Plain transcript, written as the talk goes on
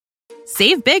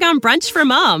Save big on brunch for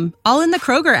mom, all in the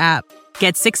Kroger app.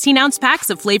 Get 16-ounce packs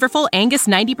of flavorful Angus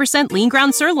 90% lean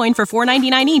ground sirloin for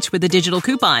 $4.99 each with a digital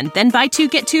coupon. Then buy 2,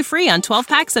 get 2 free on 12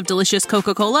 packs of delicious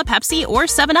Coca-Cola, Pepsi, or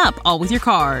 7-Up, all with your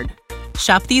card.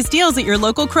 Shop these deals at your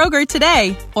local Kroger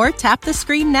today, or tap the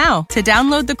screen now to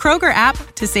download the Kroger app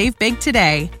to save big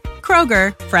today.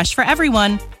 Kroger, fresh for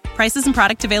everyone. Prices and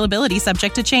product availability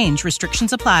subject to change.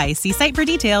 Restrictions apply. See site for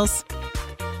details.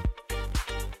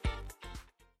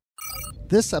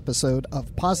 This episode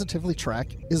of Positively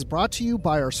Trek is brought to you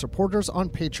by our supporters on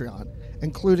Patreon,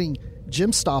 including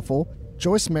Jim Stoffel,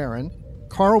 Joyce Marin,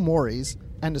 Carl Morris,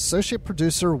 and associate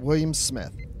producer William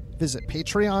Smith. Visit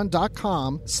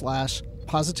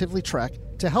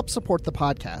patreon.com/positivelytrek to help support the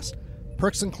podcast.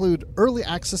 Perks include early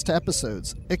access to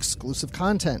episodes, exclusive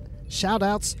content,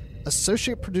 shout-outs,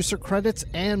 associate producer credits,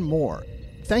 and more.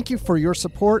 Thank you for your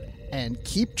support, and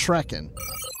keep trekking.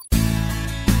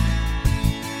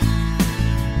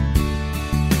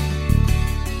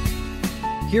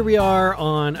 Here we are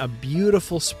on a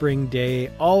beautiful spring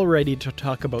day, all ready to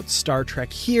talk about Star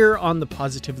Trek here on the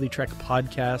Positively Trek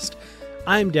podcast.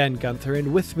 I'm Dan Gunther,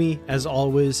 and with me, as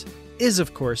always, is,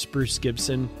 of course, Bruce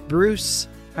Gibson. Bruce,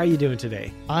 how are you doing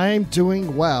today? I'm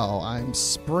doing well. I'm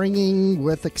springing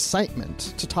with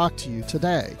excitement to talk to you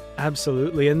today.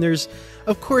 Absolutely, and there's,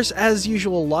 of course, as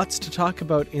usual, lots to talk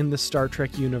about in the Star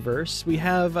Trek universe. We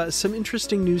have some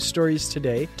interesting news stories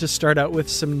today. To start out with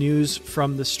some news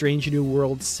from the Strange New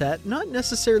Worlds set. Not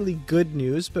necessarily good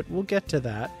news, but we'll get to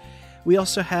that. We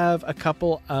also have a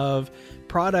couple of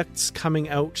products coming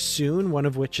out soon, one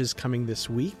of which is coming this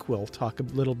week. We'll talk a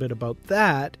little bit about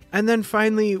that. And then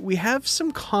finally, we have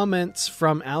some comments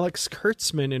from Alex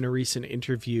Kurtzman in a recent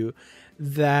interview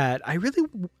that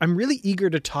I'm really eager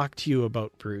to talk to you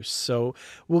about, Bruce. So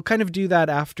we'll kind of do that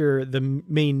after the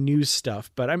main news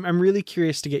stuff, but I'm really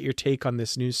curious to get your take on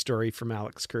this news story from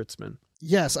Alex Kurtzman.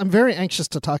 Yes, I'm very anxious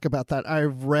to talk about that.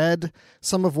 I've read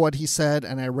some of what he said,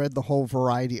 and I read the whole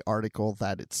Variety article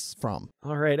that it's from.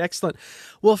 All right, excellent.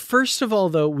 Well, first of all,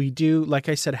 though, we do, like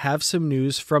I said, have some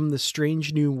news from the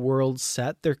Strange New Worlds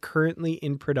set. They're currently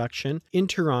in production in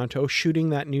Toronto, shooting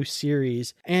that new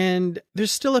series, and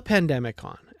there's still a pandemic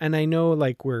on. And I know,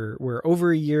 like, we're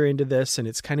over a year into this, and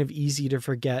it's kind of easy to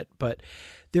forget, but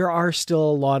there are still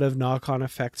a lot of knock-on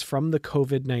effects from the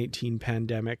COVID-19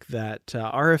 pandemic that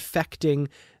are affecting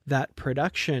that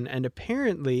production. And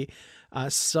apparently,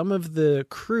 some of the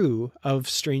crew of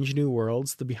Strange New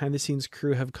Worlds, the behind-the-scenes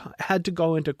crew, have had to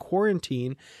go into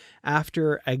quarantine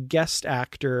after a guest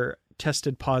actor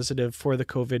tested positive for the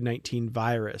COVID-19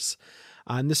 virus.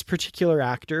 And this particular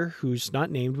actor, who's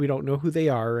not named, we don't know who they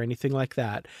are or anything like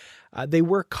that, they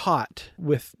were caught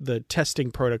with the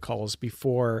testing protocols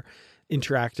before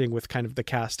interacting with kind of the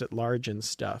cast at large and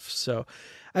stuff. So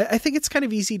I think it's kind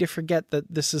of easy to forget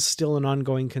that this is still an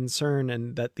ongoing concern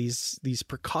and that these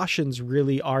precautions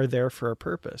really are there for a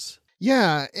purpose.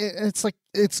 Yeah, it's like,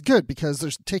 it's good because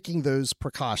they're taking those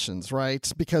precautions,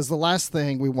 right? Because the last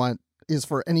thing we want is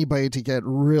for anybody to get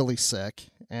really sick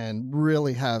and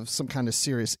really have some kind of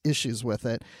serious issues with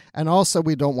it. And also,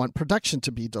 we don't want production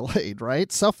to be delayed, right?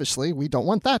 Selfishly, we don't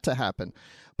want that to happen.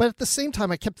 But at the same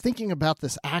time, I kept thinking about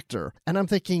this actor, and I'm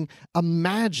thinking,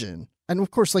 imagine, and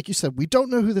of course, like you said, we don't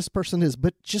know who this person is,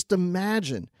 but just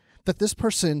imagine that this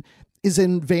person is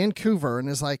in Vancouver and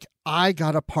is like, I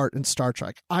got a part in Star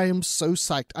Trek. I am so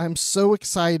psyched. I'm so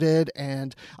excited,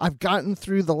 and I've gotten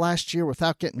through the last year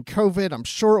without getting COVID. I'm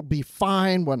sure it'll be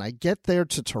fine when I get there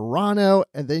to Toronto.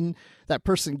 And then that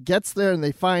person gets there and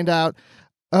they find out,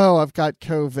 oh, I've got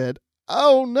COVID.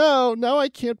 Oh no, now I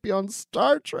can't be on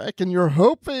Star Trek. And you're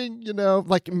hoping,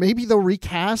 like maybe they'll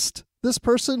recast this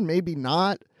person, maybe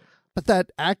not. But that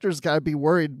actor's got to be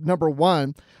worried. Number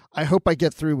one, I hope I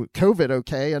get through COVID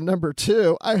okay. And number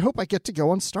two, I hope I get to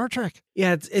go on Star Trek.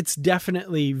 Yeah, it's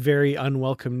definitely very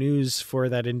unwelcome news for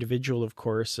that individual, of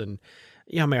course. And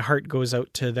yeah, my heart goes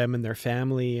out to them and their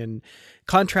family. And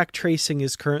contract tracing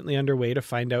is currently underway to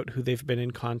find out who they've been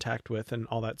in contact with and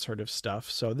all that sort of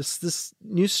stuff. So this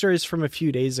news story is from a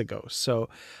few days ago. So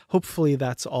hopefully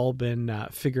that's all been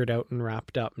figured out and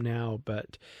wrapped up now.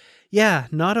 But yeah,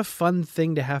 not a fun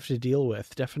thing to have to deal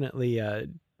with. Definitely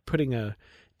putting a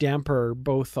damper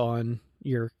both on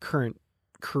your current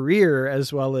career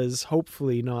as well as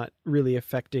hopefully not really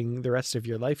affecting the rest of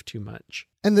your life too much.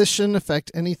 And this shouldn't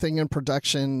affect anything in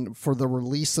production for the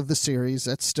release of the series.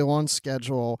 That's still on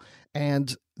schedule.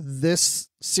 And this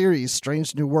series,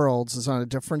 Strange New Worlds, is on a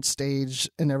different stage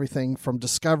and everything from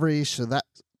Discovery. So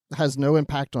has no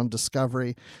impact on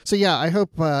Discovery. So yeah, I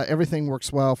hope everything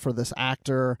works well for this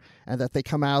actor and that they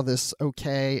come out of this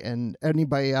okay, and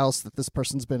anybody else that this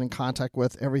person's been in contact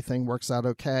with, everything works out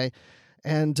okay.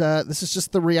 And this is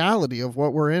just the reality of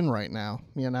what we're in right now,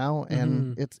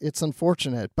 and it's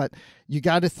unfortunate. But you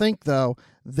got to think, though,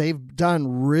 they've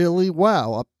done really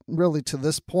well up really to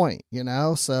this point,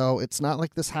 so it's not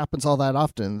like this happens all that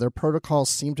often. Their protocols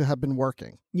seem to have been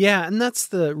working. Yeah, and that's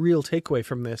the real takeaway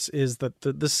from this, is that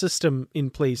the system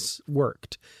in place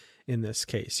worked in this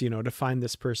case. To find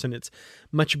this person, it's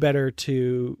much better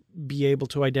to be able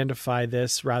to identify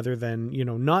this rather than,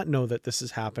 not know that this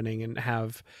is happening and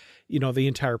have the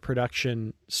entire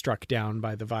production struck down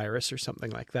by the virus or something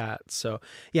like that. So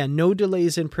yeah, no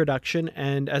delays in production.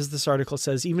 And as this article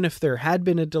says, even if there had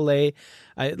been a delay,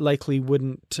 it likely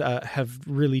wouldn't have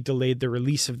really delayed the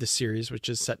release of the series, which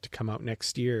is set to come out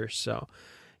next year. So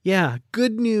yeah,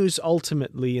 good news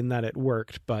ultimately in that it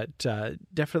worked, but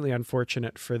definitely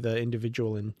unfortunate for the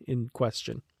individual in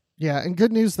question. Yeah, and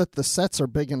good news that the sets are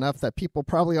big enough that people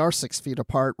probably are 6 feet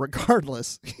apart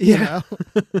regardless. Yeah.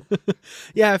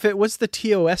 Yeah, if it was the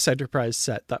TOS Enterprise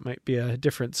set, that might be a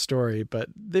different story, but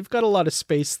they've got a lot of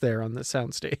space there on the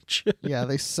soundstage. Yeah,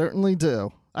 they certainly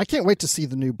do. I can't wait to see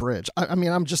the new bridge. I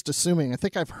mean, I'm just assuming, I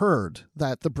think I've heard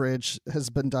that the bridge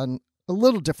has been done a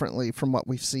little differently from what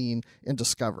we've seen in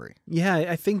Discovery. Yeah,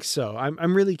 I think so.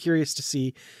 I'm really curious to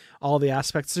see all the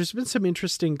aspects. There's been some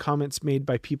interesting comments made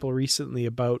by people recently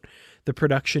about the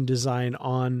production design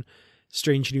on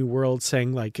Strange New World,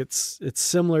 saying like it's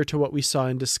similar to what we saw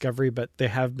in Discovery, but they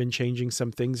have been changing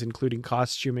some things, including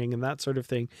costuming and that sort of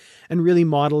thing, and really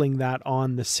modeling that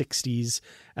on the 60s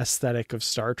aesthetic of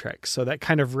Star Trek. So that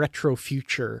kind of retro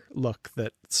future look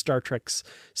that Star Trek's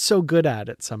so good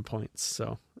at some points.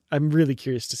 So I'm really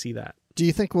curious to see that. Do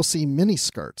you think we'll see mini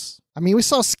skirts? I mean, we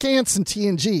saw skants in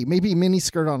TNG, maybe mini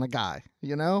skirt on a guy, I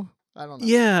don't know.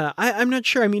 Yeah, I'm not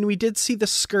sure. I mean, we did see the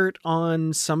skirt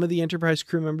on some of the Enterprise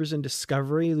crew members in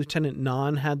Discovery. Lieutenant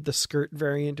Nhan had the skirt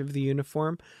variant of the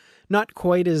uniform. Not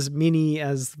quite as mini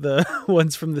as the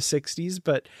ones from the 60s,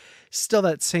 but still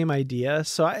that same idea.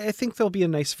 So I think there'll be a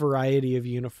nice variety of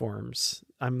uniforms.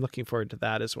 I'm looking forward to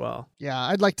that as well. Yeah,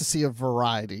 I'd like to see a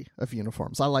variety of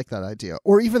uniforms. I like that idea.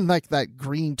 Or even like that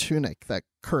green tunic that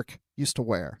Kirk used to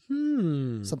wear.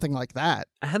 Something like that.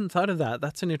 I hadn't thought of that.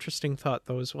 That's an interesting thought,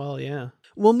 though, as well. Yeah.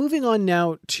 Well, moving on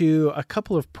now to a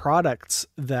couple of products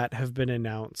that have been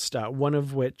announced, one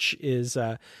of which is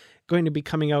going to be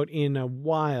coming out in a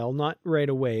while, not right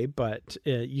away, but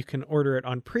you can order it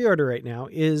on pre-order right now,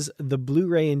 is the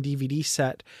Blu-ray and DVD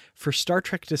set for Star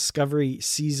Trek Discovery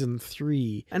Season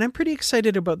 3. And I'm pretty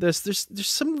excited about this. There's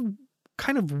some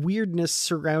kind of weirdness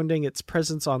surrounding its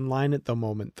presence online at the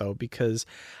moment, though, because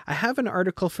I have an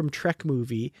article from Trek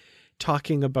Movie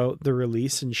talking about the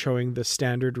release and showing the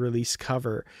standard release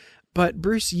cover. But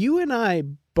Bruce, you and I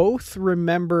both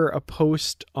remember a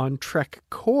post on Trek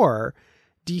Core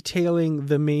detailing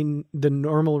the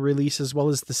normal release as well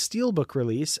as the Steelbook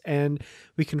release, and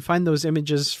we can find those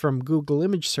images from Google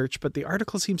image search, but the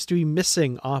article seems to be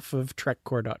missing off of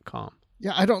trekcore.com.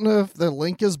 Yeah, I don't know if the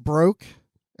link is broke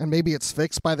and maybe it's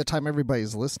fixed by the time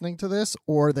everybody's listening to this,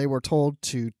 or they were told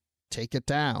to take it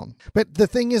down. But the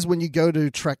thing is, when you go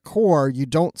to Trek Core, you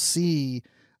don't see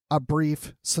a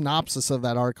brief synopsis of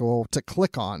that article to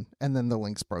click on, and then the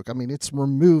link's broke. I mean, it's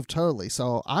removed totally.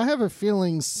 So I have a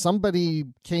feeling somebody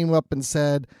came up and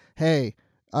said, hey,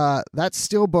 that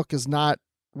Steelbook is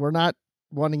we're not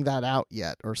wanting that out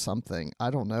yet or something. I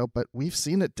don't know, but we've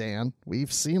seen it, Dan.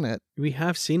 We've seen it. We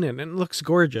have seen it, and it looks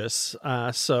gorgeous.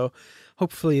 So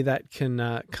hopefully that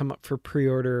can come up for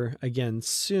pre-order again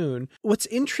soon. What's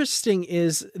interesting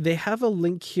is they have a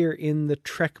link here in the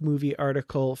Trek Movie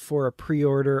article for a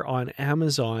pre-order on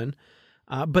Amazon,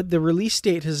 but the release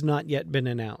date has not yet been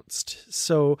announced.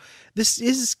 So this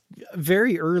is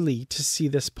very early to see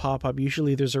this pop up.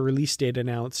 Usually there's a release date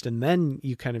announced and then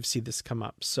you kind of see this come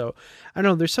up. So I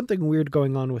don't know, there's something weird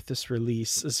going on with this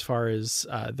release as far as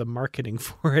the marketing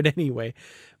for it anyway.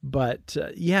 But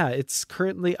yeah, it's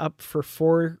currently up for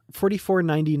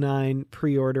 $44.99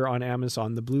 pre-order on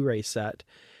Amazon, the Blu-ray set,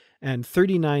 and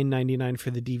 $39.99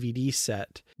 for the DVD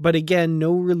set. But again,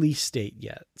 no release date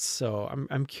yet. So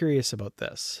I'm curious about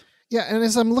this. Yeah, and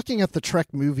as I'm looking at the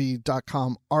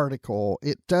TrekMovie.com article,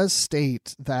 it does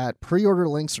state that pre-order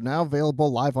links are now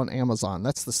available live on Amazon.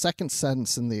 That's the second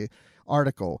sentence in the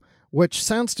article, which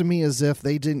sounds to me as if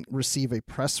they didn't receive a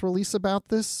press release about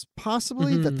this,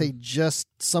 possibly, that they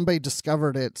somebody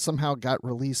discovered it, somehow got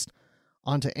released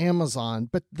onto Amazon.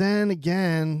 But then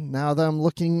again, now that I'm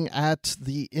looking at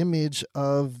the image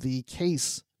of the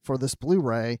case for this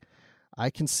Blu-ray, I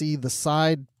can see the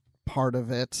side part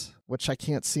of it, which I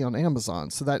can't see on Amazon.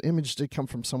 So that image did come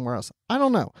from somewhere else. I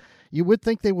don't know. You would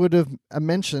think they would have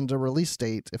mentioned a release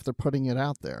date if they're putting it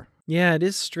out there. Yeah, it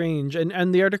is strange.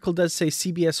 And the article does say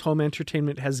CBS Home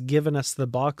Entertainment has given us the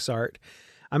box art.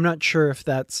 I'm not sure if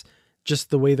that's just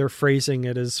the way they're phrasing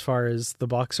it as far as the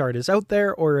box art is out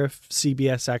there, or if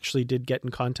CBS actually did get in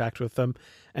contact with them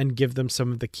and give them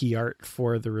some of the key art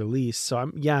for the release. So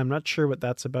I'm not sure what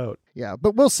that's about. Yeah,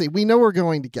 but we'll see. We know we're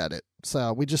going to get it.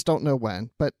 So we just don't know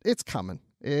when, but it's coming.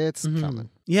 It's coming.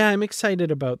 Yeah, I'm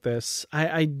excited about this.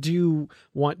 I do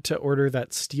want to order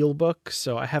that Steelbook,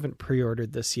 so I haven't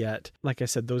pre-ordered this yet. Like I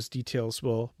said, those details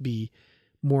will be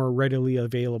more readily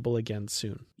available again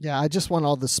soon. Yeah, I just want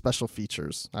all the special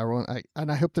features. And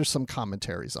I hope there's some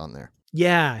commentaries on there.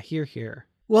 Yeah, here.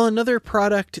 Well, another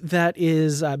product that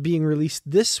is being released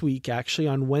this week, actually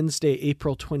on Wednesday,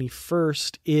 April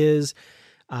 21st, is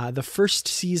the first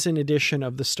season edition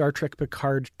of the Star Trek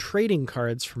Picard trading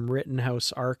cards from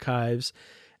Rittenhouse Archives.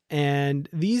 And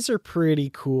these are pretty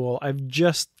cool. I've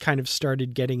just kind of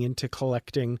started getting into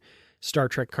collecting Star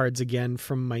Trek cards again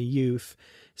from my youth.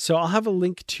 So I'll have a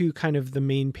link to kind of the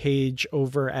main page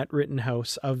over at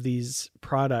Rittenhouse of these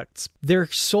products. They're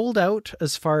sold out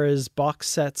as far as box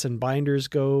sets and binders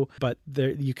go, but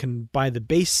you can buy the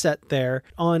base set there.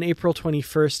 On April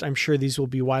 21st, I'm sure these will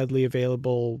be widely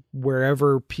available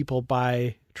wherever people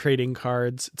buy trading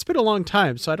cards. It's been a long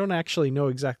time, so I don't actually know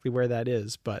exactly where that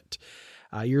is, but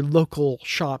your local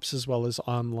shops as well as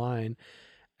online.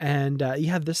 And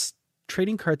this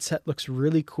trading card set looks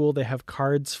really cool. They have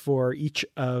cards for each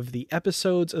of the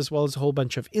episodes, as well as a whole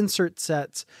bunch of insert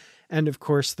sets. And of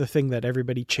course, the thing that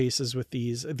everybody chases with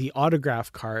these, the autograph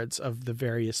cards of the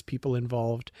various people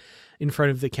involved in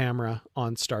front of the camera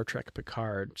on Star Trek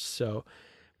Picard. So,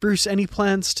 Bruce, any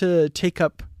plans to take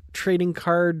up trading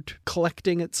card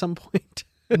collecting at some point?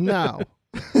 No.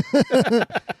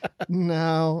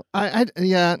 No, I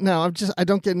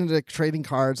don't get into trading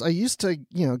cards. I used to,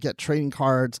 get trading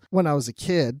cards when I was a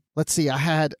kid. Let's see, and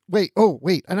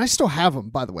I still have them,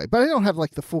 by the way, but I don't have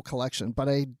like the full collection, but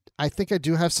I think I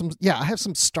do have some. Yeah, I have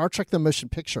some Star Trek the Motion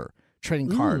Picture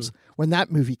trading cards when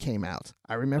that movie came out.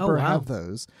 I remember I have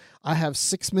those. I have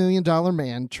 $6 Million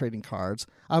Man trading cards.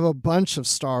 I have a bunch of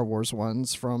Star Wars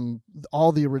ones from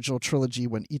all the original trilogy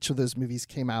when each of those movies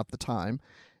came out at the time.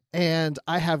 And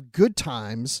I have Good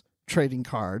Times trading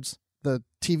cards, the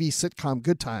TV sitcom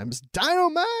Good Times.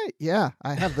 Dynamite! Yeah,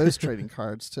 I have those trading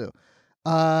cards too.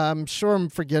 I'm sure I'm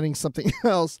forgetting something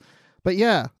else. But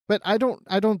yeah, I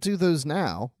don't do those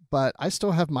now, but I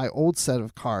still have my old set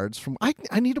of cards from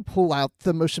I need to pull out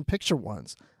the motion picture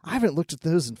ones. I haven't looked at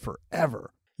those in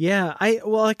forever. Yeah,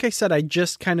 like I said, I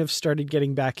just kind of started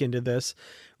getting back into this.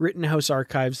 Rittenhouse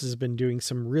Archives has been doing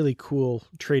some really cool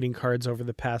trading cards over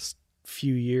the past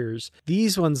few years.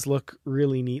 These ones look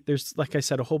really neat. There's, like I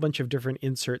said, a whole bunch of different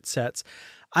insert sets.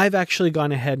 I've actually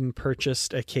gone ahead and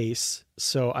purchased a case,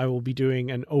 so I will be doing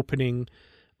an opening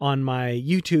on my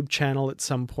YouTube channel at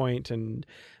some point, and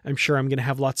I'm sure I'm going to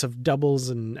have lots of doubles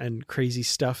and crazy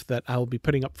stuff that I'll be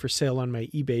putting up for sale on my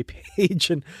eBay page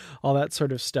and all that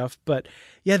sort of stuff. But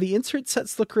yeah, the insert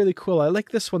sets look really cool. I like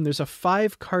this one. There's a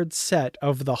 5-card set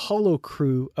of the Holo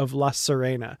Crew of La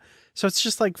Sirena. So it's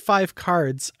just like 5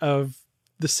 cards of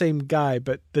the same guy,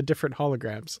 but the different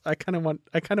holograms. I kind of want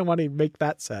to make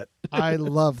that set. I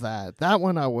love that. That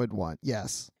one I would want.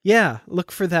 Yes. Yeah.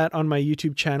 Look for that on my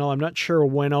YouTube channel. I'm not sure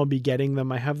when I'll be getting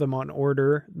them. I have them on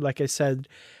order. Like I said,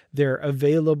 they're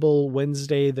available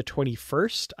Wednesday, the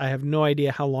 21st. I have no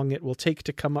idea how long it will take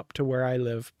to come up to where I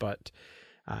live, but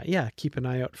keep an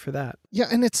eye out for that. Yeah.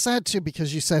 And it's sad too,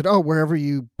 because you said, wherever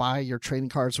you buy your trading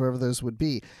cards, wherever those would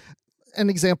be. An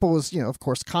example is, of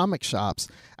course, comic shops.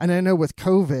 And I know with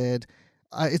COVID,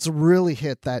 it's really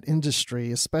hit that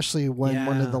industry, especially when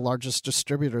one of the largest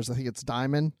distributors, I think it's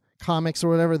Diamond Comics or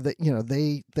whatever,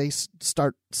 that they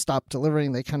stop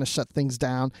delivering. They kind of shut things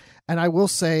down. And I will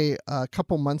say, a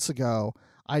couple months ago,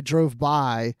 I drove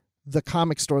by the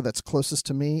comic store that's closest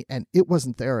to me, and it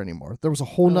wasn't there anymore. There was a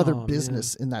whole nother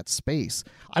business in that space.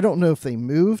 I don't know if they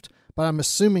moved, but I'm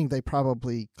assuming they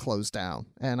probably closed down.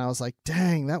 And I was like,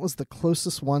 dang, that was the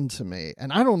closest one to me.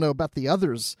 And I don't know about the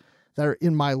others that are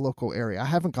in my local area. I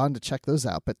haven't gone to check those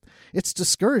out, but it's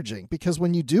discouraging because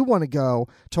when you do want to go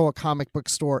to a comic book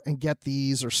store and get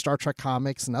these or Star Trek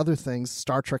comics and other things,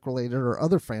 Star Trek related or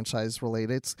other franchise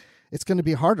related, it's going to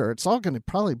be harder. It's all going to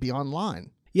probably be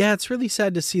online. Yeah, it's really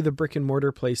sad to see the brick and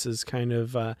mortar places kind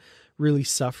of really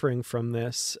suffering from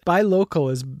this. Buy local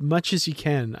as much as you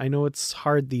can. I know it's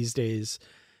hard these days,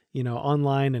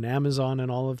 online and Amazon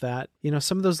and all of that.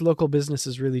 Some of those local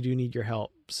businesses really do need your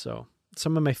help. So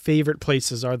some of my favorite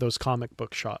places are those comic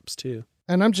book shops too.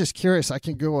 And I'm just curious, I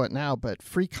can Google it now, but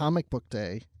Free Comic Book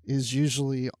Day is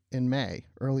usually in May,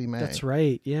 early May. That's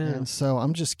right, yeah. And so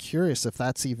I'm just curious if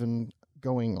that's even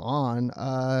going on.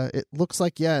 It looks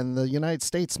like, yeah, in the United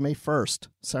States, May 1st,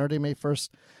 Saturday, May 1st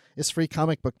is Free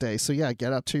Comic Book Day. So yeah,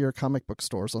 get out to your comic book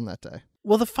stores on that day.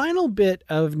 Well, the final bit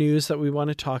of news that we want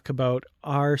to talk about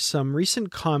are some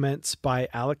recent comments by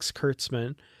Alex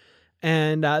Kurtzman.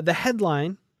 And the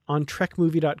headline on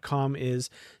trekmovie.com is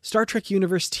Star Trek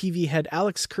Universe TV head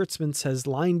Alex Kurtzman says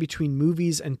line between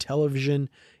movies and television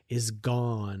is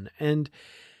gone. And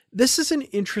this is an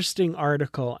interesting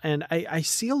article. And I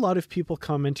see a lot of people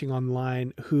commenting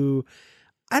online who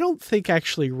I don't think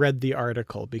actually read the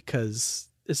article, because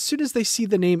as soon as they see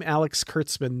the name Alex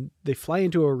Kurtzman, they fly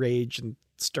into a rage and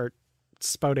start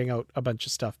spouting out a bunch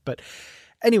of stuff. But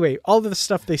anyway, all of the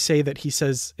stuff they say that he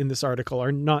says in this article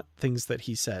are not things that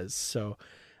he says. So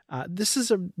this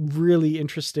is a really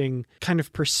interesting kind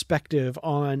of perspective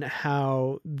on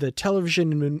how the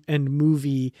television and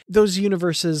movie, those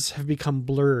universes have become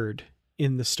blurred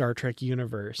in the Star Trek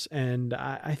universe. And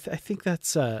I think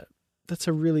that's a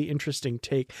really interesting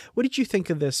take. What did you think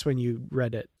of this when you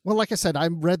read it? Well, like I said, I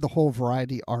read the whole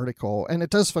Variety article, and it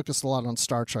does focus a lot on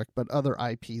Star Trek, but other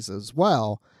IPs as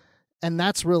well. And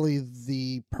that's really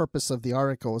the purpose of the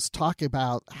article, is talk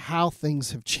about how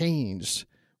things have changed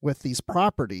with these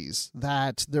properties,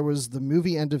 that there was the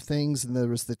movie end of things and there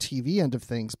was the TV end of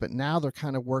things, but now they're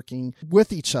kind of working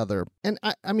with each other. And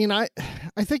I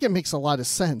think it makes a lot of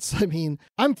sense. I mean,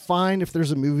 I'm fine if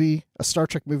there's a Star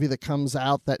Trek movie that comes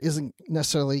out that isn't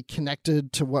necessarily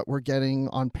connected to what we're getting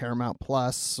on Paramount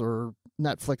Plus or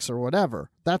Netflix or whatever.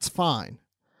 That's fine.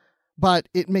 But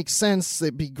it makes sense.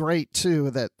 It'd be great too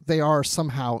that they are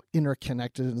somehow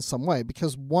interconnected in some way,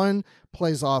 because one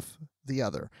plays off the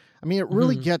other. I mean, it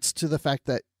really gets to the fact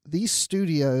that these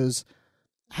studios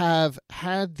have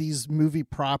had these movie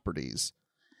properties,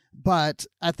 but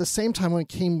at the same time, when it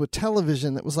came with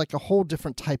television, it was like a whole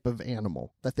different type of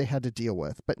animal that they had to deal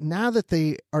with. But now that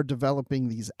they are developing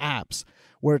these apps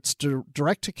where it's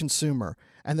direct to consumer,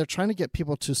 and they're trying to get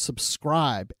people to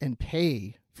subscribe and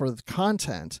pay for the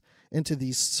content into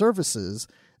these services,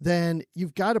 then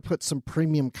you've got to put some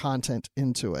premium content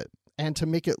into it, and to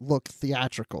make it look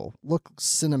theatrical, look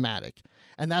cinematic.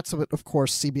 And that's what, of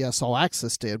course, CBS All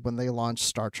Access did when they launched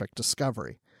Star Trek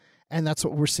Discovery. And that's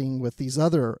what we're seeing with these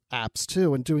other apps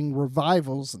too, and doing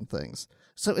revivals and things.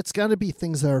 So it's got to be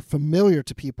things that are familiar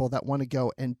to people that want to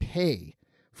go and pay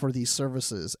for these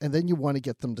services. And then you want to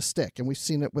get them to stick. And we've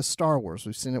seen it with Star Wars.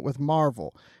 We've seen it with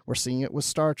Marvel. We're seeing it with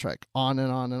Star Trek, on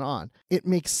and on and on. It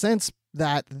makes sense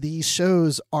that these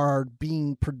shows are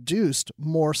being produced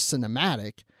more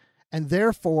cinematic. And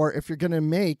therefore, if you're going to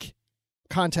make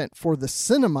content for the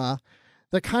cinema,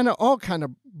 they're all kind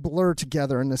of blur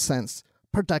together in a sense,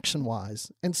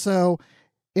 production-wise. And so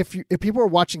if people are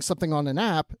watching something on an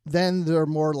app, then they're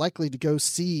more likely to go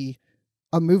see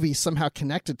a movie somehow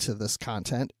connected to this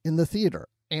content in the theater,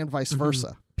 and vice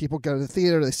versa. People go to the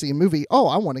theater, they see a movie, oh,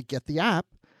 I want to get the app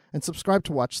and subscribe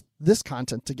to watch this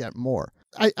content to get more.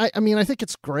 I mean, I think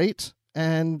it's great.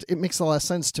 And it makes a lot of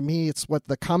sense to me. It's what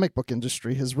the comic book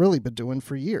industry has really been doing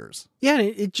for years. Yeah,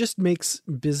 it just makes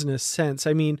business sense.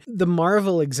 I mean, the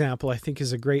Marvel example, I think,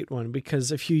 is a great one, because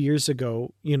a few years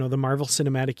ago, the Marvel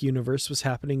Cinematic Universe was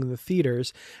happening in the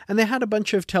theaters, and they had a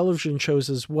bunch of television shows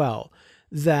as well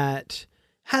that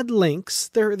had links.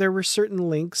 There were certain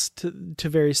links to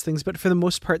various things, but for the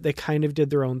most part, they kind of did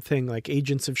their own thing, like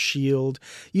Agents of S.H.I.E.L.D.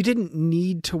 You didn't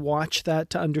need to watch that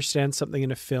to understand something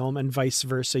in a film, and vice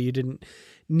versa. You didn't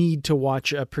need to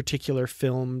watch a particular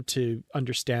film to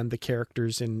understand the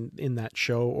characters in that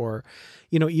show, or,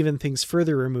 even things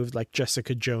further removed like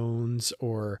Jessica Jones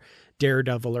or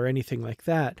Daredevil or anything like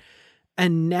that.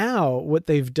 And now what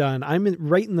they've done, I'm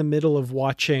right in the middle of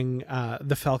watching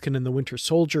The Falcon and the Winter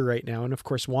Soldier right now. And of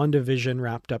course, WandaVision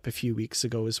wrapped up a few weeks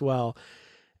ago as well.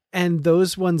 And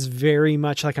those ones very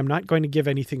much, like, I'm not going to give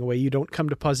anything away. You don't come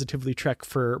to Positively Trek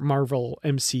for Marvel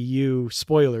MCU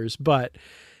spoilers, but,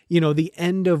 the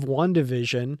end of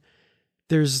WandaVision,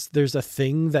 there's a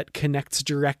thing that connects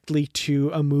directly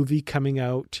to a movie coming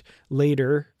out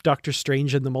later, Doctor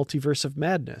Strange and the Multiverse of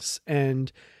Madness.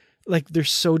 And like, they're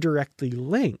so directly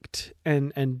linked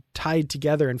and tied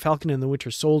together. And Falcon and the Winter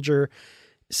Soldier,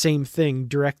 same thing,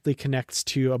 directly connects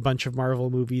to a bunch of Marvel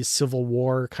movies. Civil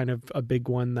War, kind of a big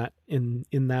one that in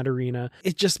that arena.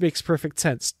 It just makes perfect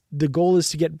sense. The goal is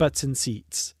to get butts in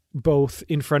seats, both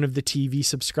in front of the TV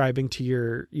subscribing to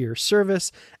your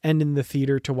service and in the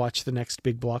theater to watch the next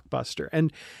big blockbuster.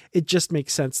 And it just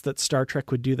makes sense that Star Trek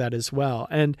would do that as well.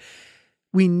 And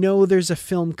We know there's a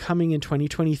film coming in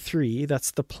 2023.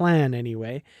 That's the plan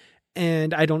anyway.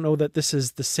 And I don't know that this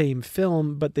is the same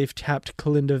film, but they've tapped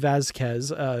Kalinda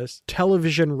Vazquez, a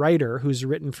television writer who's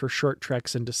written for Short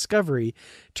Treks and Discovery,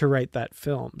 to write that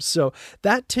film. So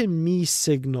that to me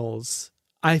signals,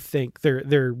 I think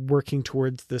they're working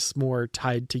towards this more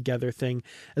tied together thing,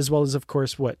 as well as, of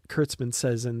course, what Kurtzman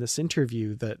says in this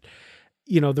interview that,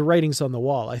 the writing's on the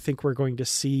wall. I think we're going to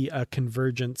see a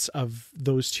convergence of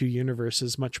those two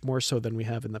universes much more so than we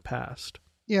have in the past.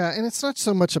 Yeah, and it's not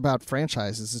so much about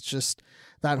franchises. It's just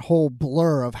that whole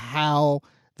blur of how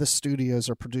the studios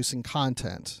are producing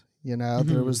content.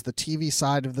 There was the TV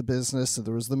side of the business and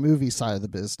there was the movie side of the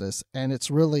business. And it's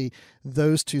really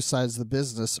those two sides of the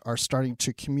business are starting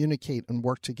to communicate and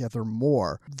work together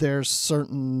more. There's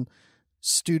certain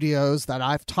studios that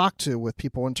I've talked to with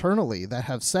people internally that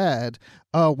have said,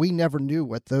 oh, we never knew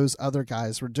what those other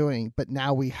guys were doing, but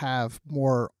now we have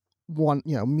more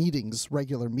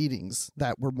regular meetings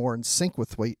that were more in sync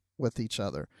with each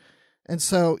other. And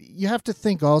so you have to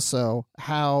think also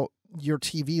how your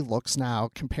TV looks now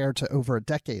compared to over a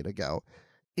decade ago.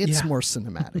 It's more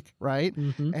cinematic, right?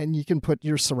 Mm-hmm. And you can put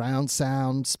your surround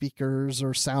sound speakers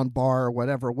or sound bar or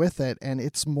whatever with it, and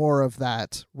it's more of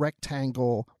that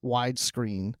rectangle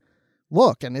widescreen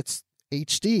look, and it's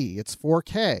HD, it's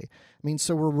 4K.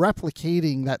 So we're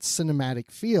replicating that cinematic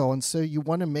feel, and so you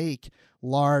want to make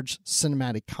large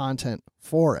cinematic content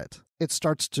for it. It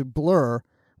starts to blur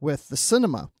with the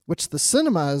cinema, which the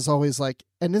cinema is always like,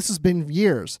 and this has been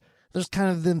years, there's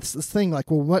kind of this thing like,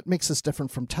 well, what makes us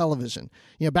different from television?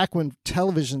 Back when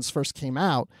televisions first came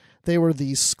out, they were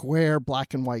these square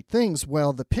black and white things.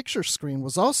 Well, the picture screen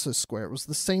was also square. It was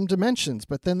the same dimensions.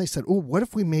 But then they said, oh, what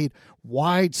if we made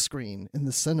widescreen in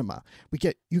the cinema?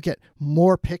 You get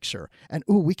more picture. And,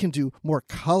 we can do more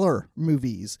color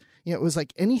movies. It was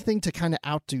like anything to kind of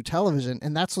outdo television.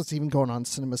 And that's what's even going on in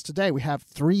cinemas today. We have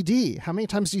 3D. How many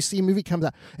times do you see a movie come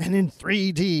out and in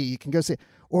 3D you can go see it?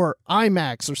 Or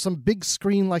IMAX or some big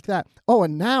screen like that. Oh,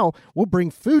 and now we'll bring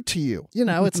food to you.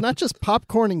 It's not just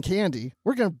popcorn and candy.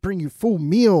 We're going to bring you full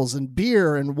meals and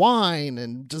beer and wine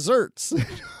and desserts,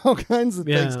 all kinds of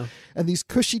things. And these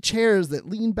cushy chairs that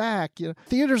lean back.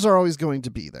 Theaters are always going to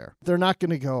be there. They're not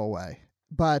going to go away.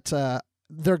 But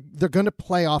they're going to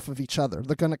play off of each other.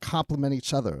 They're going to complement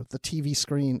each other, the TV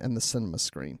screen and the cinema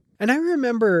screen. And I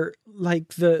remember like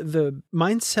the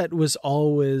mindset was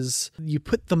always you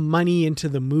put the money into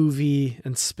the movie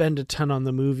and spend a ton on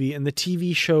the movie, and the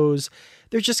TV shows,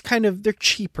 they're just they're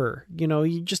cheaper.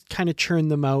 You just kind of churn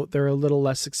them out. They're a little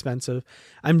less expensive.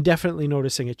 I'm definitely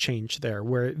noticing a change there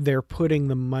where they're putting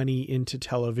the money into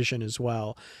television as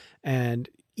well. And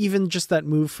even just that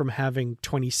move from having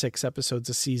 26 episodes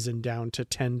a season down to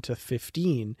 10 to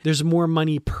 15, there's more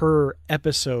money per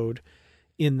episode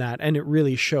in that, and it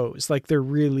really shows. Like they're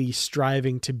really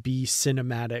striving to be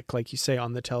cinematic, like you say,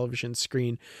 on the television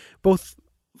screen, both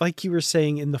like you were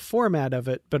saying in the format of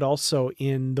it, but also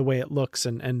in the way it looks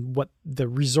and what the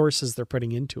resources they're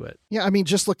putting into it. Yeah,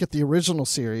 just look at the original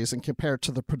series and compare it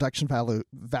to the production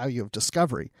value of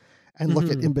Discovery and look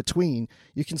at in between.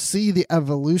 You can see the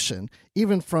evolution,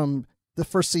 even from the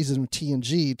first season of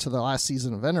TNG to the last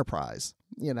season of Enterprise.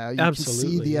 You can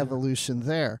see the evolution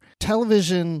there.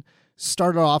 Television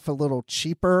started off a little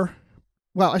cheaper.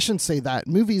 Well, I shouldn't say that.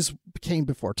 Movies came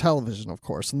before television, of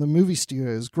course, and the movie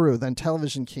studios grew. Then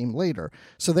television came later.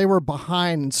 So they were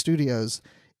behind in studios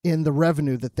in the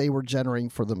revenue that they were generating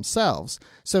for themselves.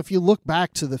 So if you look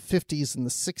back to the 50s and the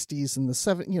 60s and the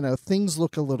 70s, things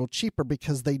look a little cheaper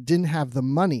because they didn't have the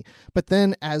money. But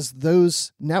then as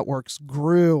those networks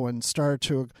grew and started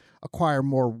to acquire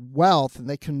more wealth and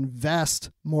they can invest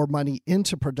more money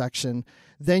into production,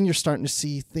 then you're starting to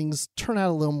see things turn out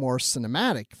a little more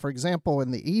cinematic. For example, in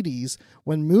the 80s,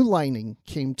 when Moonlighting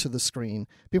came to the screen,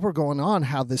 people were going on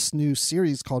how this new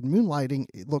series called Moonlighting,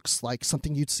 it looks like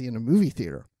something you'd see in a movie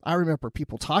theater. I remember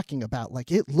people talking about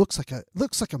like it looks like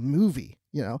a movie,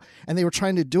 and they were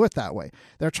trying to do it that way.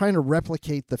 They're trying to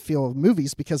replicate the feel of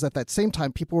movies because at that same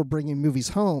time, people were bringing movies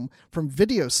home from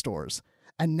video stores.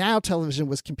 And now television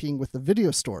was competing with the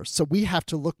video stores. So we have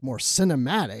to look more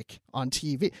cinematic on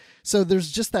TV. So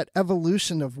there's just that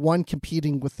evolution of one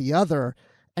competing with the other.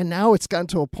 And now it's gotten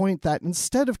to a point that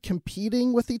instead of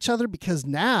competing with each other, because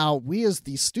now we as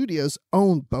these studios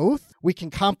own both, we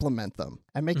can complement them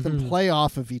and make them play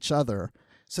off of each other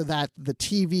so that the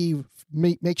TV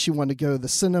makes you want to go to the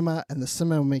cinema and the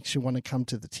cinema makes you want to come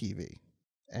to the TV.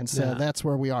 And so that's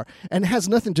where we are. And it has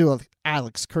nothing to do with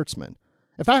Alex Kurtzman.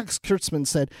 If Alex Kurtzman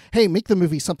said, hey, make the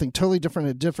movie something totally different,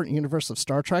 a different universe of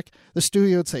Star Trek, the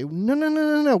studio would say,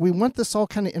 no. We want this all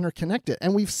kind of interconnected.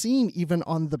 And we've seen, even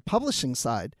on the publishing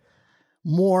side,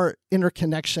 more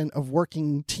interconnection of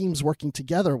teams working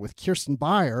together, with Kirsten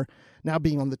Beyer now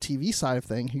being on the TV side of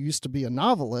things, who used to be a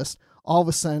novelist, all of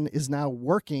a sudden is now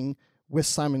working with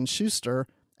Simon Schuster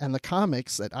and the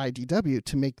comics at IDW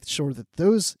to make sure that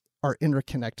those are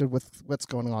interconnected with what's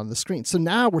going on the screen. So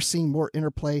now we're seeing more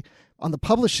interplay on the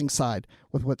publishing side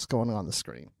with what's going on the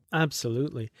screen.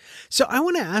 Absolutely. So I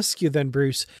want to ask you then,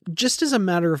 Bruce, just as a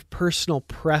matter of personal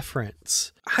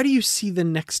preference, how do you see the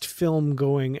next film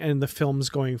going and the films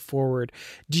going forward?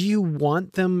 Do you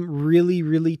want them really,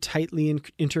 really tightly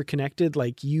interconnected?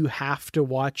 Like, you have to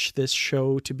watch this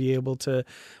show to be able to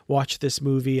watch this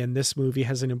movie, and this movie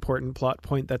has an important plot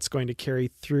point that's going to carry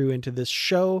through into this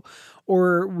show?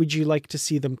 Or would you like to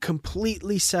see them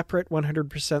completely separate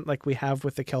 100% like we have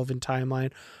with the Kelvin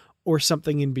timeline? Or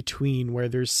something in between where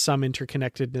there's some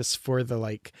interconnectedness for the,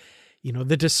 like, you know,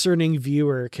 the discerning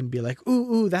viewer can be like,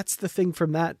 ooh, that's the thing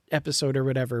from that episode or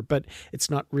whatever, but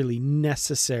it's not really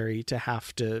necessary to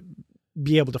have to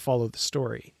be able to follow the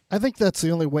story. I think that's the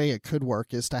only way it could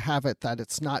work, is to have it that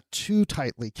it's not too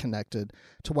tightly connected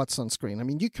to what's on screen. I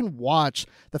mean, you can watch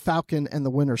The Falcon and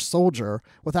the Winter Soldier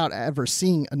without ever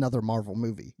seeing another Marvel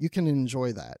movie. You can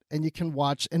enjoy that. And you can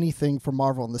watch anything from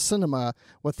Marvel in the cinema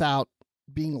without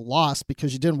being lost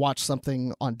because you didn't watch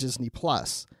something on Disney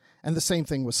Plus. And the same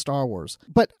thing with Star Wars.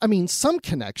 But I mean, some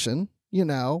connection, you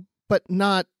know, but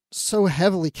not so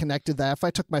heavily connected that if I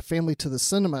took my family to the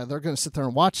cinema, they're going to sit there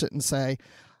and watch it and say,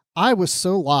 I was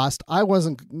so lost, I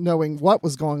wasn't knowing what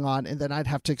was going on. And then I'd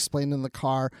have to explain in the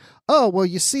car, oh, well,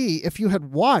 you see, if you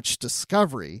had watched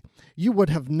Discovery, you would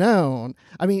have known.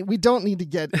 I mean, we don't need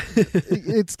to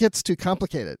it gets too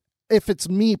complicated. If it's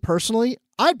me personally,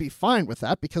 I'd be fine with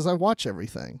that because I watch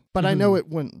everything. But I know it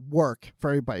wouldn't work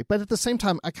for everybody. But at the same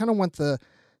time, I kind of want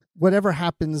whatever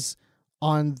happens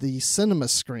on the cinema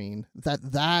screen,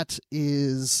 that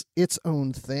is its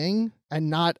own thing and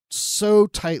not so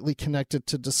tightly connected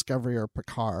to Discovery or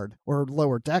Picard or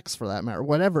Lower Decks for that matter,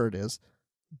 whatever it is.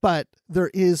 But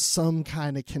there is some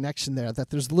kind of connection there, that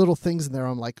there's little things in there.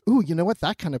 I'm like, ooh, you know what?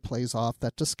 That kind of plays off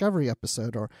that Discovery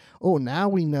episode, or, oh, now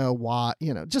we know why,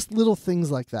 you know, just little things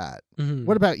like that. Mm-hmm.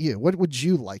 What about you? What would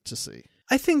you like to see?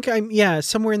 I think I'm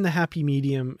somewhere in the happy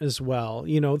medium as well.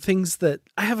 You know, things that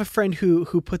I have a friend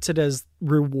who puts it as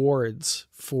rewards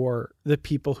for the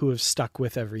people who have stuck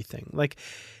with everything. Like,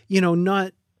 you know,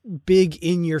 not big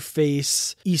in your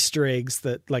face Easter eggs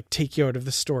that like take you out of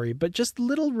the story, but just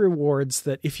little rewards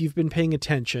that if you've been paying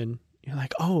attention, you're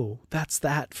like, oh, that's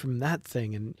that from that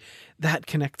thing. And that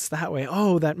connects that way.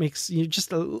 Oh, that makes you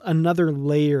just another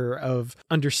layer of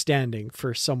understanding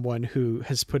for someone who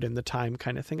has put in the time,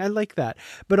 kind of thing. I like that.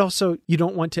 But also, you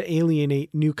don't want to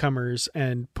alienate newcomers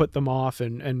and put them off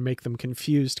and make them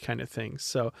confused, kind of thing.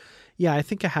 So yeah, I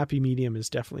think a happy medium is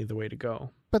definitely the way to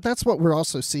go. But that's what we're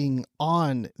also seeing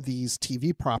on these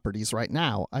TV properties right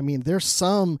now. I mean, there's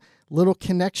some little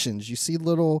connections. You see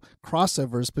little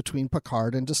crossovers between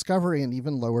Picard and Discovery and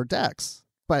even Lower Decks.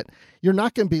 But you're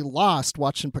not going to be lost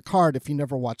watching Picard if you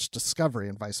never watched Discovery,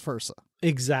 and vice versa.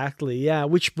 Exactly. Yeah.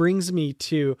 Which brings me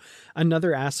to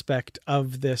another aspect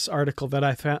of this article that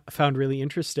I found really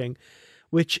interesting,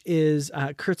 which is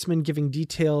Kurtzman giving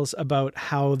details about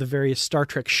how the various Star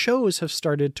Trek shows have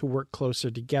started to work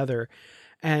closer together.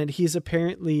 And he's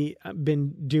apparently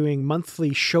been doing monthly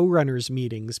showrunners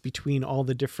meetings between all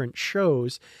the different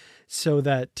shows so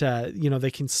that,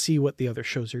 they can see what the other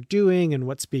shows are doing and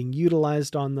what's being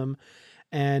utilized on them.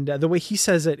 And the way he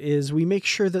says it is, we make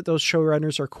sure that those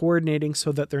showrunners are coordinating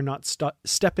so that they're not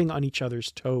stepping on each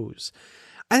other's toes.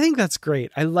 I think that's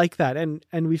great. I like that.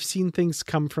 And we've seen things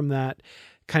come from that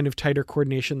kind of tighter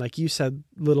coordination. Like you said,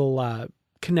 little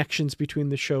connections between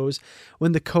the shows.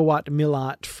 When the Qowat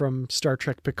Milat from Star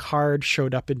Trek Picard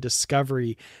showed up in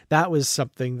Discovery, that was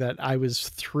something that I was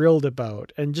thrilled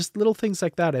about. And just little things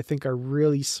like that I think are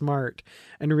really smart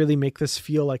and really make this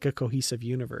feel like a cohesive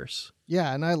universe.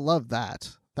 Yeah, and I love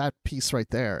that piece right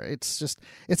there. It's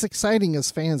exciting as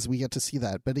fans we get to see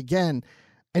that. But again,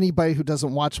 anybody who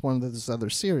doesn't watch one of those other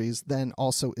series then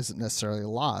also isn't necessarily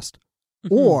lost.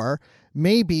 Mm-hmm. Or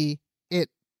maybe it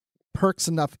perks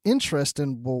enough interest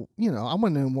and I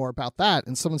want to know more about that.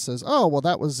 And someone says, oh, well,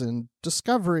 that was in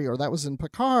Discovery or that was in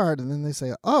Picard. And then they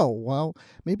say, oh, well,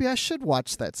 maybe I should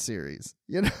watch that series,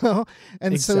 And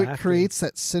exactly. So it creates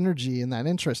that synergy and that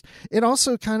interest. It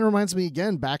also kind of reminds me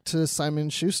again, back to Simon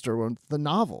Schuster with the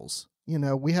novels.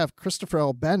 We have Christopher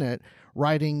L. Bennett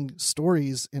writing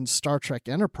stories in Star Trek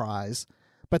Enterprise,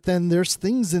 But then there's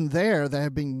things in there that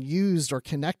have been used or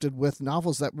connected with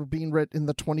novels that were being written in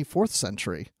the 24th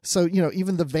century. So,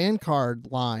 even the Vanguard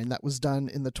line that was done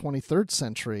in the 23rd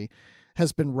century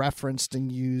has been referenced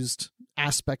and used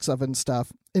aspects of it and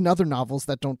stuff in other novels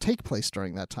that don't take place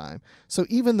during that time. So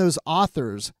even those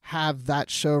authors have that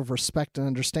show of respect and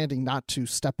understanding not to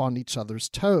step on each other's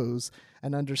toes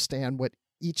and understand what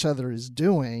each other is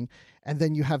doing. And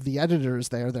then you have the editors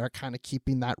there that are kind of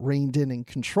keeping that reined in and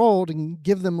controlled and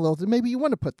give them a little, maybe you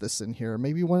want to put this in here.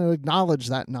 Maybe you want to acknowledge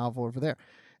that novel over there.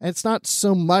 And it's not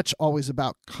so much always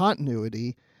about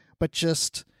continuity, but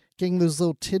just getting those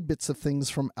little tidbits of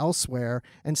things from elsewhere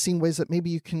and seeing ways that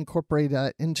maybe you can incorporate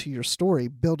that into your story,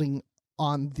 building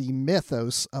on the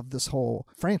mythos of this whole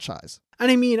franchise.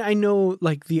 And I mean, I know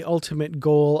like the ultimate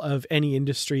goal of any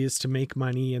industry is to make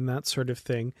money and that sort of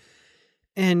thing.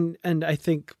 And I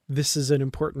think this is an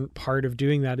important part of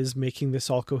doing that, is making this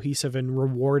all cohesive and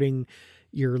rewarding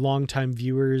your longtime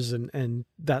viewers and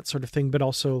that sort of thing. But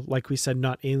also, like we said,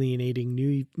 not alienating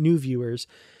new viewers.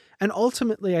 And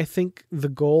ultimately, I think the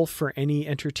goal for any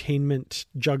entertainment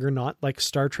juggernaut like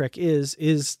Star Trek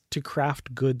is to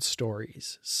craft good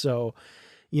stories. So,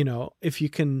 if you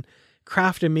can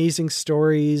craft amazing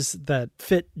stories that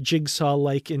fit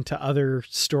Jigsaw-like into other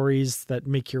stories that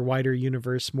make your wider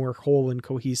universe more whole and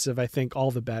cohesive, I think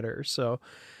all the better. So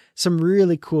some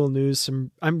really cool news.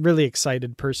 I'm really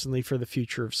excited personally for the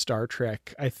future of Star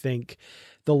Trek. I think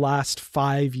the last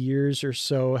 5 years or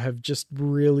so have just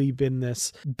really been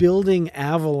this building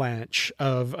avalanche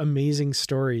of amazing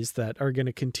stories that are going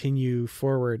to continue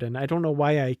forward. And I don't know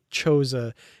why I chose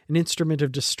an instrument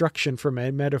of destruction for my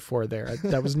metaphor there.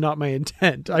 That was not my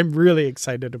intent. I'm really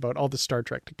excited about all the Star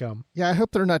Trek to come. Yeah, I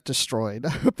hope they're not destroyed.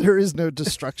 I hope there is no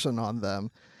destruction on them.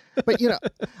 But,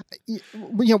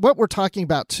 what we're talking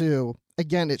about too,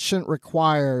 again, it shouldn't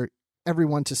require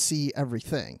everyone to see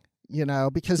everything.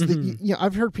 Because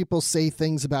I've heard people say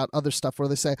things about other stuff where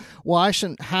they say, well, I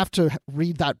shouldn't have to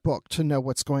read that book to know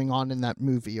what's going on in that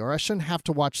movie, or I shouldn't have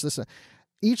to watch this.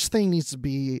 Each thing needs to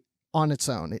be on its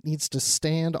own. It needs to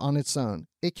stand on its own.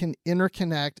 It can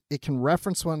interconnect, it can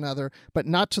reference one another, but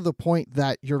not to the point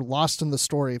that you're lost in the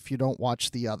story if you don't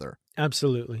watch the other.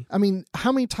 Absolutely. I mean,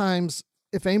 how many times,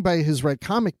 if anybody who's read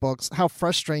comic books, how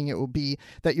frustrating it will be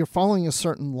that you're following a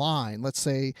certain line, let's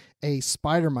say a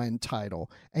Spider-Man title,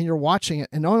 and you're watching it,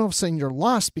 and all of a sudden you're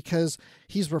lost because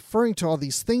he's referring to all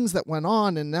these things that went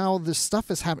on, and now this stuff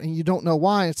is happening, you don't know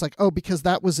why. It's like, oh, because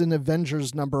that was in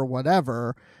Avengers number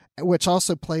whatever, which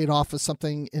also played off of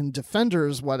something in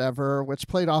Defenders whatever, which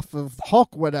played off of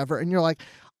Hulk whatever, and you're like,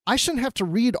 I shouldn't have to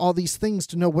read all these things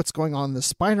to know what's going on in the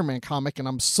Spider-Man comic, and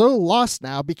I'm so lost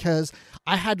now because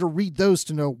I had to read those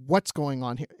to know what's going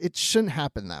on here. It shouldn't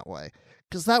happen that way,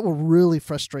 because that will really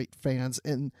frustrate fans,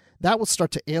 and that will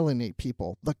start to alienate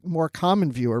people, the more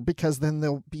common viewer, because then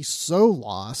they'll be so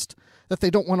lost that they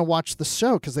don't want to watch the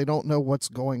show because they don't know what's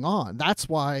going on. That's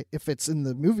why if it's in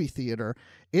the movie theater,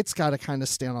 it's got to kind of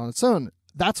stand on its own.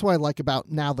 That's what I like about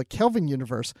now the Kelvin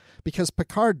universe, because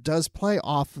Picard does play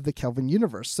off of the Kelvin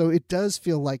universe. So it does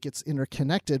feel like it's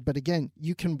interconnected. But again,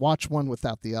 you can watch one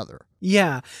without the other.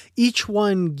 Yeah. Each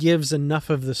one gives enough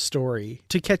of the story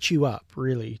to catch you up,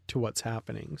 really, to what's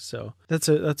happening. So that's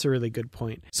a really good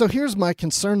point. So here's my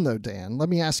concern, though, Dan. Let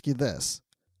me ask you this.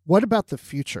 What about the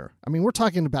future? I mean, we're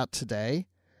talking about today.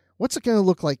 What's it going to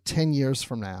look like 10 years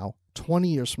from now, 20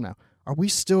 years from now? Are we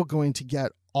still going to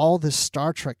get all this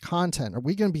Star Trek content? Are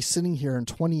we going to be sitting here in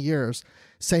 20 years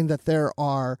saying that there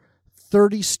are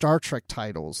 30 Star Trek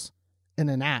titles in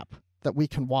an app that we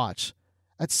can watch?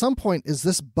 At some point, is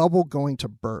this bubble going to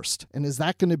burst? And is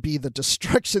that going to be the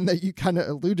destruction that you kind of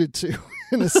alluded to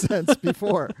in a sense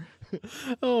before?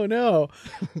 Oh, no.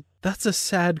 That's a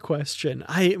sad question.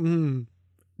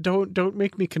 Don't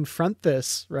make me confront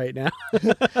this right now.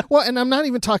 Well, and I'm not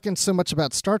even talking so much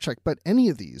about Star Trek, but any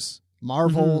of these.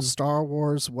 Marvel, Star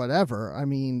Wars, whatever. I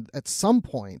mean, at some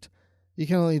point, you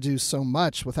can only do so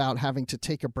much without having to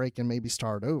take a break and maybe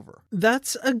start over.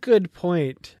 That's a good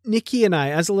point. Nikki and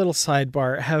I, as a little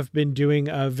sidebar, have been doing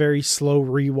a very slow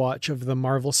rewatch of the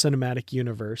Marvel Cinematic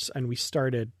Universe, and we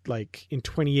started like in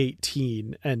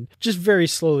 2018, and just very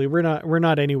slowly. We're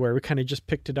not anywhere. We kind of just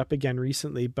picked it up again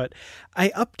recently, but I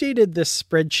updated this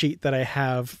spreadsheet that I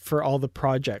have for all the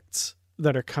projects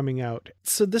that are coming out.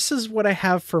 So this is what I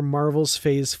have for Marvel's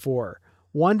Phase 4.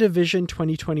 WandaVision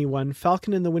 2021,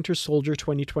 Falcon and the Winter Soldier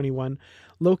 2021,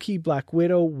 Loki, Black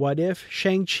Widow, What If,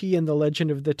 Shang-Chi and the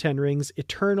Legend of the Ten Rings,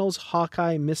 Eternals,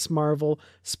 Hawkeye, Miss Marvel,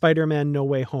 Spider-Man No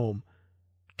Way Home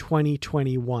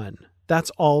 2021. That's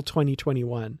all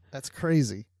 2021. That's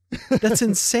crazy. That's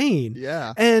insane.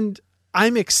 Yeah. And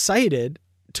I'm excited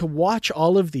to watch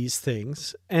all of these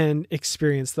things and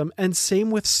experience them. And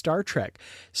same with Star Trek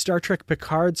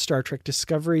Picard, Star Trek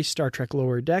Discovery, Star Trek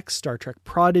Lower Decks, Star Trek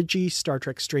Prodigy, Star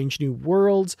Trek Strange New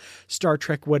Worlds, Star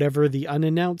Trek whatever the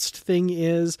unannounced thing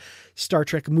is, Star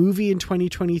Trek movie in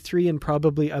 2023, and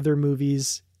probably other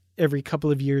movies every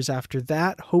couple of years after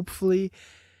that, hopefully.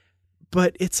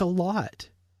 But it's a lot.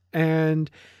 And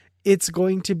it's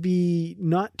going to be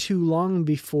not too long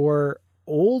before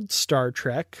old Star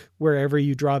Trek, wherever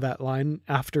you draw that line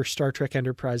after Star Trek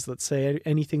Enterprise, let's say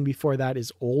anything before that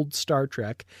is old Star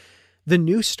Trek. The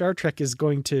new Star Trek is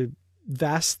going to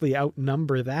vastly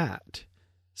outnumber that.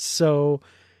 So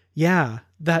yeah,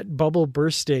 that bubble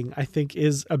bursting, I think,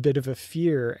 is a bit of a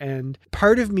fear. And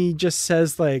part of me just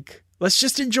says, like, let's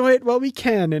just enjoy it while we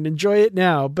can and enjoy it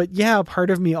now. But yeah, part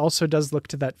of me also does look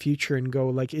to that future and go,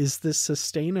 like, is this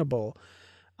sustainable?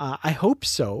 I hope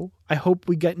so. I hope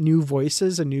we get new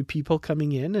voices and new people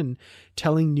coming in and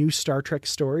telling new Star Trek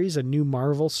stories and new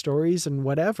Marvel stories and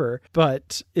whatever.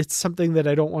 But it's something that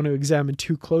I don't want to examine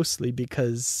too closely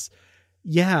because,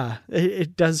 yeah,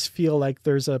 it does feel like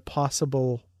there's a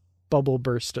possible bubble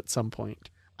burst at some point.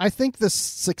 I think the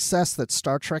success that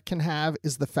Star Trek can have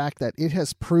is the fact that it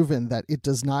has proven that it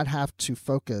does not have to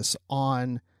focus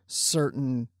on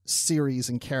certain series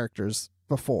and characters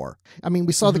before. I mean,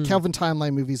 we saw the Kelvin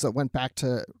Timeline movies that went back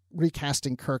to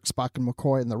recasting Kirk, Spock, and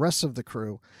McCoy and the rest of the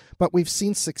crew, but we've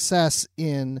seen success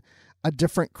in a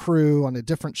different crew on a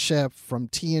different ship, from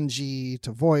TNG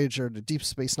to Voyager to Deep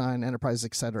Space Nine, Enterprise,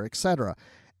 et cetera, et cetera.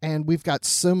 And we've got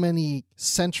so many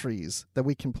centuries that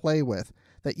we can play with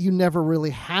that you never really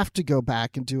have to go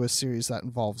back and do a series that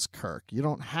involves Kirk. You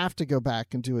don't have to go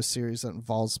back and do a series that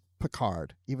involves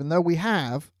Picard, even though we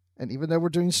have. And even though we're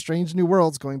doing Strange New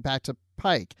Worlds going back to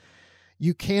Pike,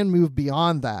 you can move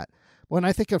beyond that. When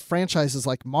I think of franchises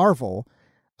like Marvel,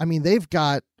 I mean, they've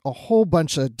got a whole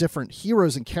bunch of different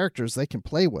heroes and characters they can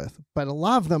play with, but a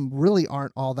lot of them really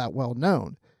aren't all that well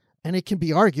known. And it can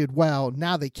be argued, well,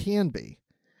 now they can be.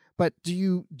 But do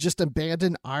you just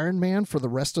abandon Iron Man for the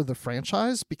rest of the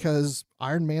franchise because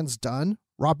Iron Man's done?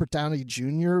 Robert Downey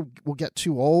Jr. will get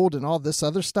too old and all this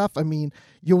other stuff. I mean,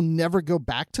 you'll never go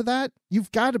back to that.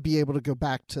 You've got to be able to go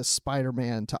back to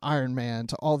Spider-Man, to Iron Man,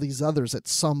 to all these others at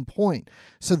some point.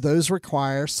 So those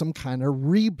require some kind of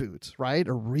reboot, right?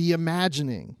 Or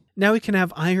reimagining. Now we can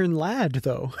have Iron Lad,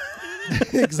 though.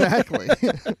 Exactly.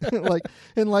 like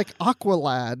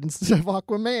Aqualad instead of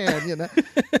Aquaman, you know.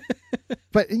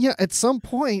 But yeah, at some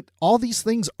point, all these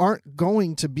things aren't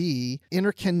going to be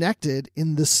interconnected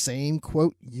in the same,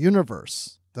 quote,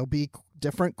 universe. There'll be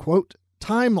different, quote,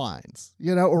 timelines,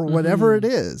 you know, or whatever it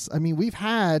is. I mean, we've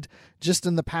had just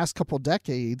in the past couple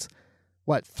decades,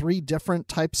 3 different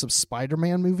types of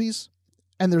Spider-Man movies?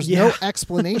 And there's no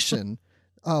explanation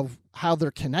of how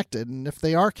they're connected, and if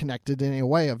they are connected in any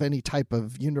way of any type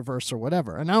of universe or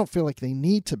whatever. And I don't feel like they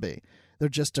need to be. They're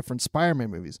just different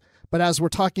Spider-Man movies. But as we're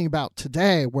talking about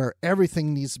today, where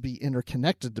everything needs to be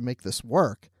interconnected to make this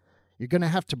work, you're going to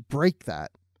have to break that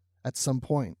at some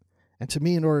point. And to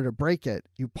me, in order to break it,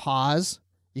 you pause,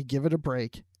 you give it a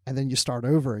break, and then you start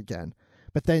over again.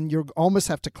 But then you almost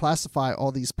have to classify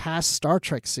all these past Star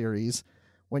Trek series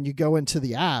when you go into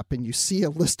the app and you see a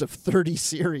list of 30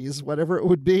 series, whatever it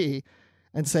would be,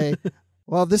 and say,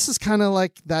 well, this is kind of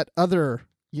like that other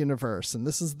universe, and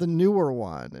this is the newer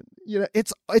one. And, you know,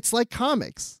 it's like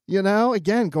comics, you know,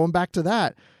 again, going back to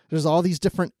that, there's all these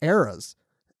different eras,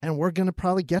 and we're going to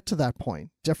probably get to that point,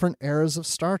 different eras of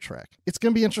Star Trek. It's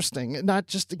going to be interesting, not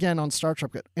just again on Star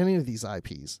Trek, but any of these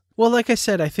IPs. Well, like I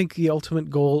said, I think the ultimate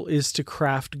goal is to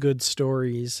craft good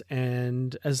stories,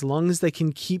 and as long as they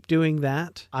can keep doing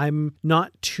that, I'm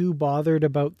not too bothered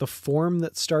about the form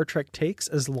that Star Trek takes,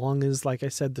 as long as, like I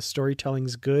said, the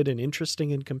storytelling's good and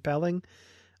interesting and compelling.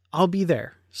 I'll be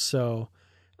there. So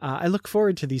I look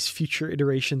forward to these future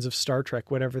iterations of Star Trek,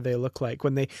 whatever they look like,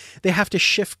 when they have to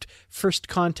shift First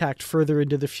Contact further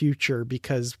into the future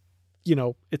because, you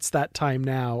know, it's that time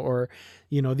now, or,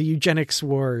 you know, the eugenics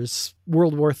wars,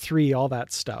 World War III, all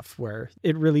that stuff, where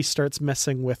it really starts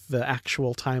messing with the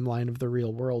actual timeline of the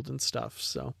real world and stuff.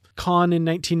 So Khan in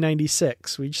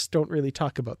 1996, we just don't really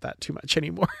talk about that too much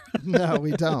anymore. No,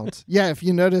 we don't. Yeah, if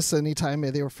you notice anytime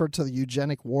they refer to the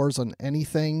eugenic wars on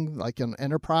anything, like an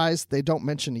Enterprise, they don't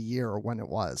mention a year or when it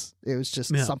was. It was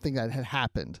just something that had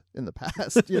happened in the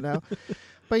past, you know?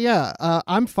 But yeah,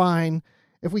 I'm fine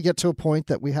if we get to a point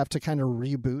that we have to kind of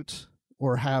reboot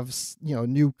or have, you know,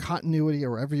 new continuity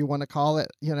or whatever you want to call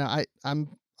it. You know,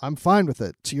 I'm fine with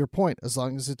it, to your point, as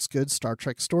long as it's good Star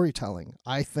Trek storytelling.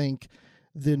 I think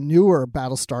the newer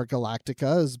Battlestar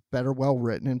Galactica is better well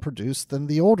written and produced than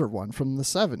the older one from the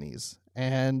 70s.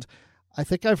 And I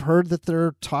think I've heard that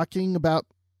they're talking about,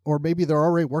 or maybe they're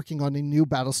already working on a new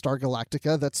Battlestar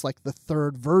Galactica that's like the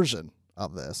third version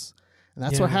of this. And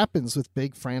that's what happens with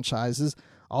big franchises,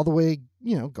 all the way,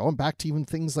 going back to even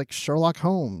things like Sherlock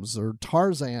Holmes or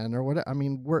Tarzan or whatever. I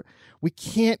mean, we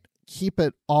can't keep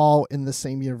it all in the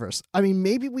same universe. I mean,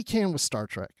 maybe we can with Star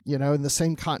Trek, in the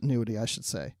same continuity, I should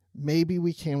say. Maybe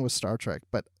we can with Star Trek,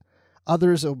 but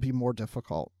others, it'll be more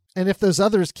difficult. And if those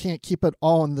others can't keep it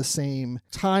all in the same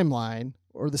timeline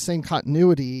or the same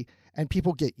continuity, and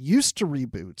people get used to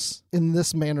reboots in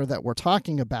this manner that we're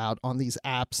talking about on these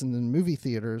apps and in movie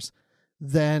theaters,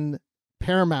 then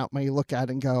Paramount may look at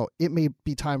it and go, it may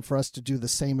be time for us to do the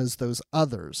same as those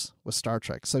others with Star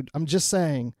Trek. So I'm just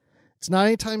saying, it's not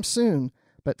anytime soon,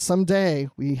 but someday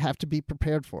we have to be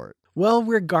prepared for it. Well,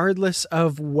 regardless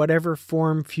of whatever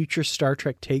form future Star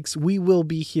Trek takes, we will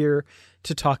be here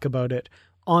to talk about it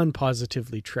on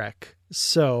Positively Trek.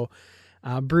 So,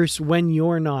 Bruce, when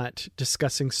you're not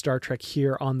discussing Star Trek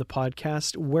here on the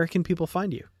podcast, where can people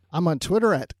find you? I'm on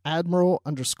Twitter at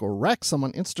Admiral_Rex. I'm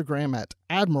on Instagram at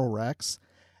AdmiralRex.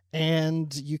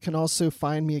 And you can also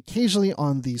find me occasionally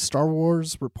on the Star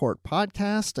Wars Report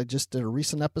podcast. I just did a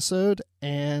recent episode,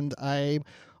 and I'm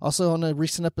also on a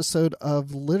recent episode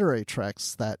of Literary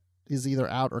Treks that is either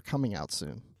out or coming out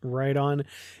soon. Right on.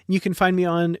 You can find me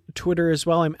on Twitter as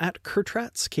well. I'm at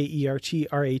Kurtrats,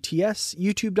 Kertrats,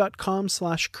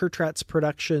 youtube.com/Kurtrats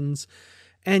Productions.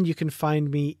 And you can find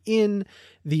me in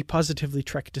the Positively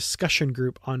Trek discussion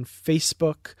group on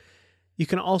Facebook. You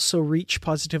can also reach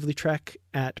Positively Trek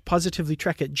at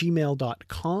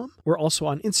positivelytrek@gmail.com. We're also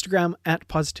on Instagram at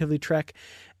Positively Trek.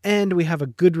 And we have a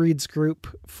Goodreads group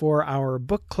for our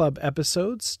book club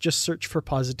episodes. Just search for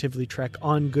Positively Trek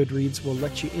on Goodreads. We'll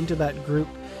let you into that group.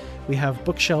 We have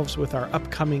bookshelves with our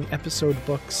upcoming episode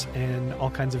books and all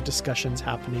kinds of discussions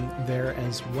happening there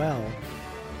as well.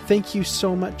 Thank you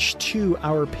so much to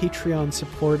our Patreon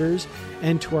supporters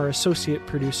and to our associate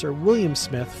producer, William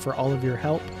Smith, for all of your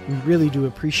help. We really do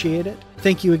appreciate it.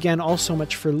 Thank you again all so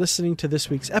much for listening to this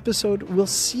week's episode. We'll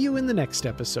see you in the next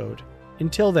episode.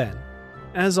 Until then,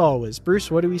 as always,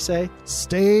 Bruce, what do we say?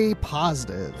 Stay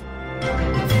positive.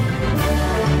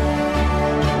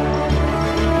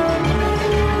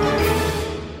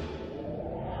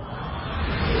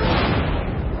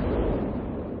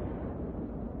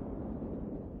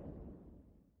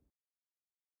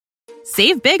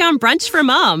 Save big on brunch for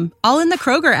mom, all in the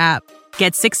Kroger app.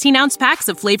 Get 16-ounce packs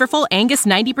of flavorful Angus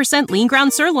 90% lean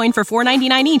ground sirloin for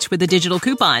 $4.99 each with a digital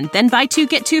coupon. Then buy 2,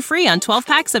 get 2 free on 12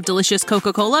 packs of delicious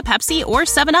Coca-Cola, Pepsi, or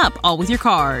 7-Up, all with your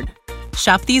card.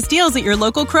 Shop these deals at your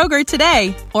local Kroger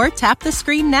today, or tap the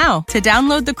screen now to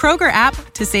download the Kroger app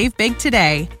to save big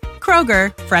today.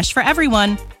 Kroger, fresh for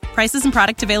everyone. Prices and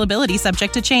product availability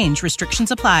subject to change.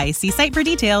 Restrictions apply. See site for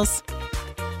details.